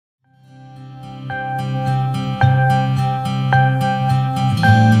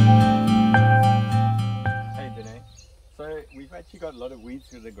actually got a lot of weeds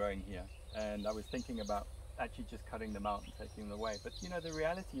that are growing here, and I was thinking about actually just cutting them out and taking them away. But you know, the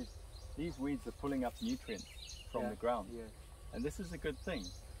reality is these weeds are pulling up nutrients from the ground, and this is a good thing.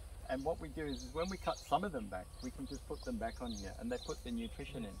 And what we do is when we cut some of them back, we can just put them back on here, and they put the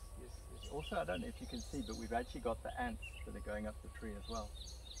nutrition in. Also, I don't know if you can see, but we've actually got the ants that are going up the tree as well,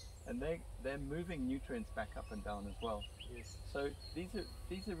 and they're moving nutrients back up and down as well. So these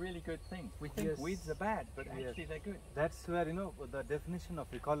are really good things. We think weeds are bad, but actually they're good. That's where, you know, the definition of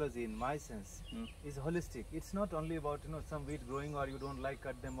ecology in my sense is holistic. It's not only about, you know, some weed growing or you don't like,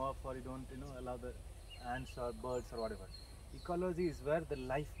 cut them off, or you don't, you know, allow the ants or birds or whatever. Ecology is where the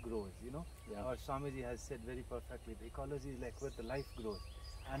life grows, you know. Or Swamiji has said very perfectly, the ecology is like where the life grows.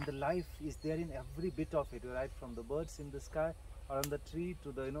 And the life is there in every bit of it, right from the birds in the sky or on the tree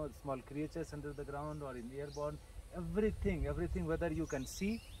to the, you know, small creatures under the ground or in the airborne. Everything, whether you can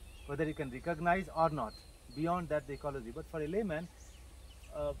see, whether you can recognize or not, beyond that the ecology. But for a layman,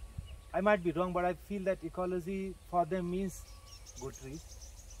 I might be wrong, but I feel that ecology for them means good trees.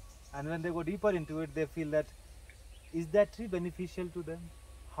 And when they go deeper into it, they feel that, is that tree beneficial to them?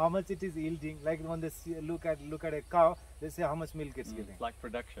 How much it is yielding? Like when they look at a cow, they say how much milk it's giving. Like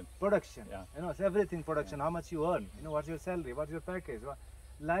production. Production. You know, it's everything production. How much you earn? You know, what's your salary? What's your package?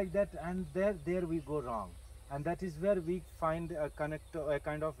 Like that, and there we go wrong. And that is where we find a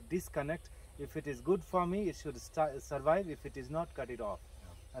kind of disconnect. If it is good for me, it should survive. If it is not, cut it off.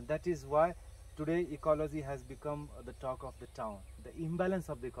 And that is why today ecology has become the talk of the town. The imbalance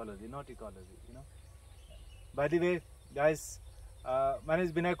of the ecology, not ecology. You know. By the way, guys, my name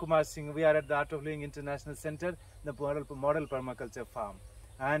is Binay Kumar Singh. We are at the Art of Living International Center, the model permaculture farm,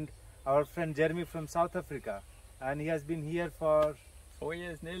 and our friend Jeremy from South Africa, and he has been here for 4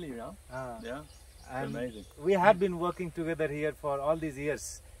 years nearly now. And amazing. We had been working together here for all these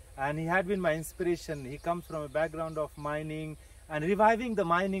years, and he had been my inspiration. He comes from a background of mining and reviving the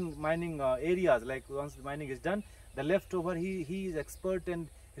mining areas. Like once the mining is done, the leftover, he is expert in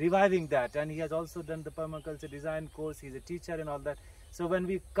reviving that, and he has also done the permaculture design course. He's a teacher and all that. So when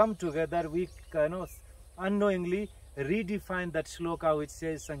we come together, we unknowingly redefine that shloka which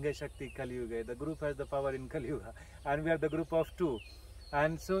says Sanghe Shakti Kali Yuga. The group has the power in Kali Yuga, and we are the group of two.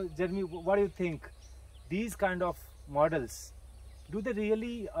 And so, Jeremy, what do you think? These kind of models, do they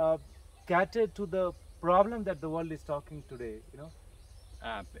really cater to the problem that the world is talking today? You know,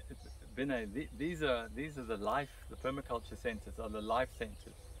 Binay, these are the permaculture centers are the life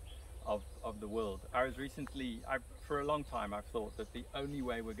centers of the world. For a long time, I've thought that the only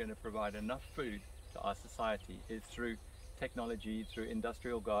way we're going to provide enough food to our society is through technology, through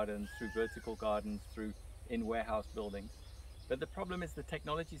industrial gardens, through vertical gardens, through in warehouse buildings. But the problem is the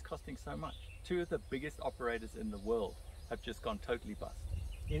technology is costing so much. Two of the biggest operators in the world have just gone totally bust.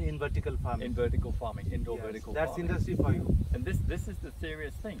 In vertical farming. In vertical farming, indoor vertical farming. That's industry for you. And this is the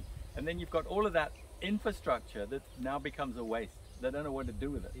serious thing. And then you've got all of that infrastructure that now becomes a waste. They don't know what to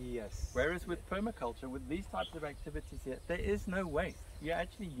do with it. Whereas with permaculture, with these types of activities here, there is no waste. You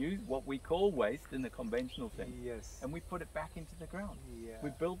actually use what we call waste in the conventional sense, and we put it back into the ground. We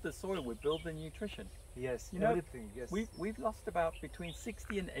build the soil, we build the nutrition. You know, everything. We've lost about between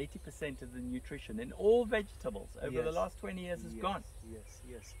 60 and 80% of the nutrition in all vegetables over the last 20 years has gone.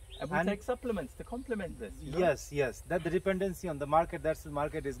 And we take supplements to complement this. You know? That the dependency on the market, that's the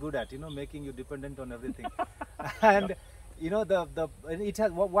market is good at, you know, making you dependent on everything. And you know, it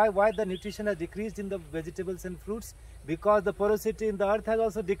has why the nutrition has decreased in the vegetables and fruits, because the porosity in the earth has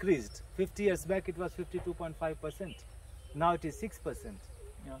also decreased. 50 years back it was 52.5%. Now it is 6%.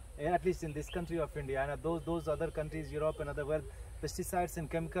 At least in this country of India, and those other countries, Europe and other, where pesticides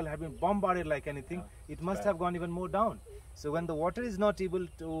and chemical have been bombarded like anything, it must have gone even more down. So when the water is not able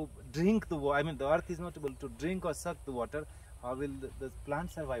to drink the earth is not able to drink or suck the water, how will the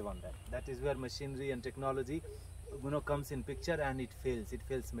plant survive on that? That is where machinery and technology, you know, comes in picture, and it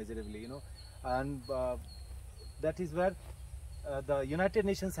fails miserably, you know. And that is where the United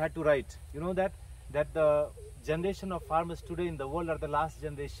Nations had to write, you know, that the generation of farmers today in the world are the last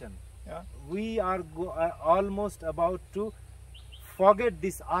generation. We are almost about to forget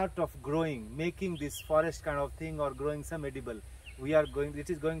this art of growing, making this forest kind of thing, or growing some edible. It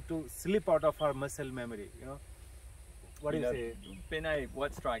is going to slip out of our muscle memory, you know. What do you say? Binay,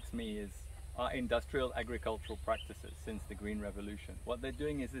 what strikes me is our industrial agricultural practices since the Green Revolution. What they're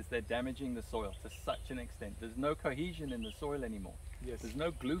doing is they're damaging the soil to such an extent. There's no cohesion in the soil anymore. There's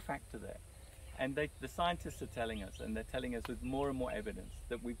no glue factor there. And the scientists are telling us, and they're telling us with more and more evidence,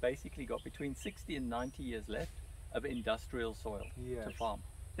 that we've basically got between 60 and 90 years left of industrial soil to farm.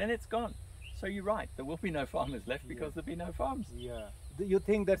 Then it's gone. So you're right, there will be no farmers left because there'll be no farms. you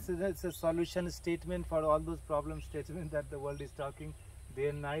think that's a solution statement for all those problem statements that the world is talking day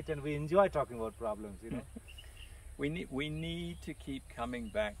and night, and we enjoy talking about problems, you know? We need to keep coming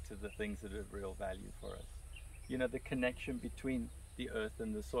back to the things that are of real value for us. You know, the connection between the earth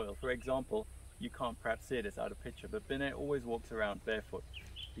and the soil. For example, you can't perhaps see it, it's out of picture, but Binay always walks around barefoot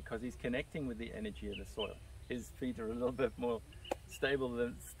because he's connecting with the energy of the soil. His feet are a little bit more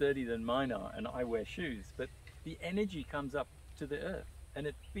sturdy than mine are, and I wear shoes, but the energy comes up to the earth and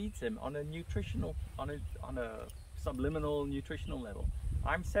it feeds him on a nutritional, on a subliminal nutritional level.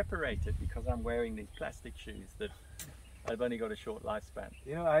 I'm separated because I'm wearing these plastic shoes that I've only got a short lifespan.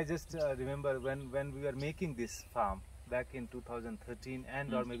 You know, I just remember when we were making this farm back in 2013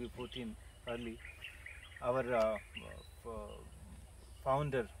 and or maybe 14 early, our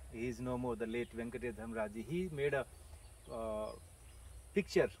founder, he is no more, the late Venkatesh Dhamraji, he made a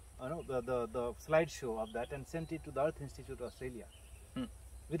picture, you know, the slideshow of that and sent it to the Earth Institute Australia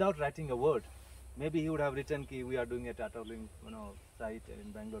without writing a word. Maybe he would have written ki we are doing a Tata Link, you know, site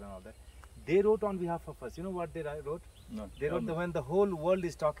in Bangalore and all that. They wrote on behalf of us. You know what they wrote? No, they wrote when the whole world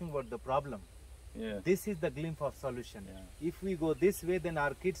is talking about the problem. Yeah. This is the glimpse of solution. Yeah. If we go this way, then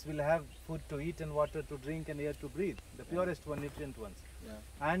our kids will have food to eat and water to drink and air to breathe. The purest one, nutrient ones. Yeah.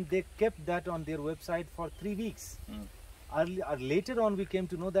 And they kept that on their website for 3 weeks. Later on we came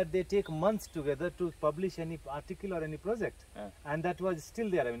to know that they take months together to publish any article or any project, and that was still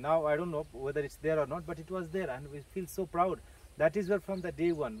there. I mean, now I don't know whether it's there or not, but it was there, and we feel so proud. That is where from the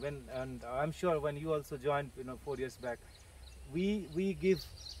day one, and I'm sure when you also joined, you know, 4 years back, we give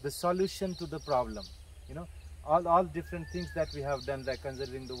the solution to the problem, you know, all different things that we have done, like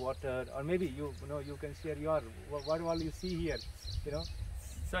conserving the water, or maybe you know you can share your what all you see here, you know.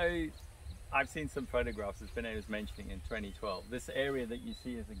 So I've seen some photographs, as Binay was mentioning, in 2012. This area that you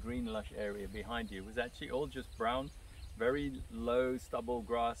see as a green lush area behind you was actually all just brown, very low stubble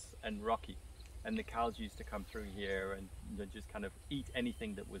grass and rocky. And the cows used to come through here and just kind of eat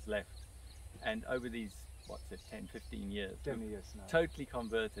anything that was left. And over these, what's it, 10, 15 years, 10 years now, totally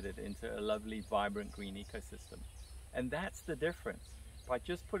converted it into a lovely, vibrant green ecosystem. And that's the difference. By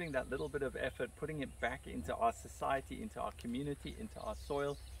just putting that little bit of effort, putting it back into our society, into our community, into our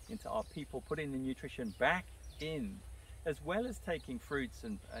soil, into our people, putting the nutrition back in, as well as taking fruits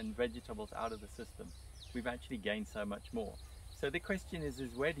and vegetables out of the system, we've actually gained so much more. So the question is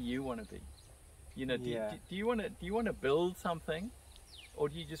where do you want to be? You know, do you want to build something, or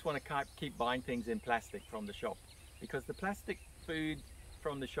do you just want to keep buying things in plastic from the shop? Because the plastic food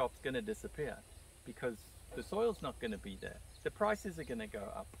from the shop's going to disappear because the soil's not going to be there. The prices are going to go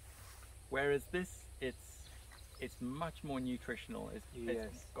up. Whereas this, it's much more nutritional.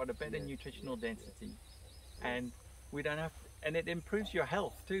 It's got a better nutritional density, and we don't have, and it improves your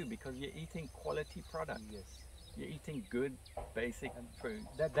health too because you're eating quality product. You're eating good basic food.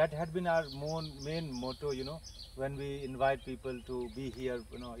 That had been our main motto, you know, when we invite people to be here,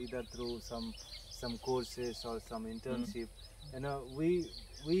 you know, either through some courses or some internship. You know, we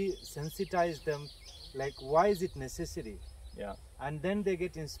sensitize them, like, why is it necessary? Yeah. And then they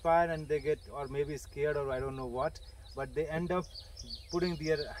get inspired and they get, or maybe scared, or I don't know what, but they end up putting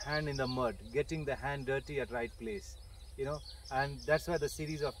their hand in the mud, getting the hand dirty at right place, you know. And that's why the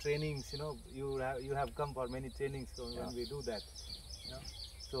series of trainings, you know, you have come for many trainings when we do that, you know.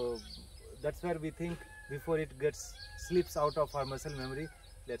 So that's where we think before it slips out of our muscle memory,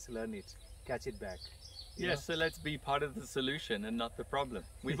 let's learn it, catch it back. Yes, so let's be part of the solution and not the problem.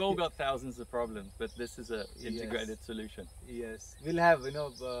 We've all got thousands of problems, but this is an integrated solution. Yes, we'll have, you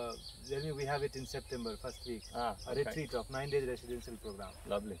know, Jeremy, we have it in September, first week, a retreat of 9-day residential program.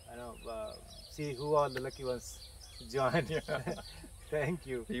 Lovely. I know, see who all the lucky ones join. Thank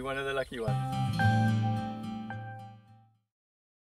you. Be one of the lucky ones.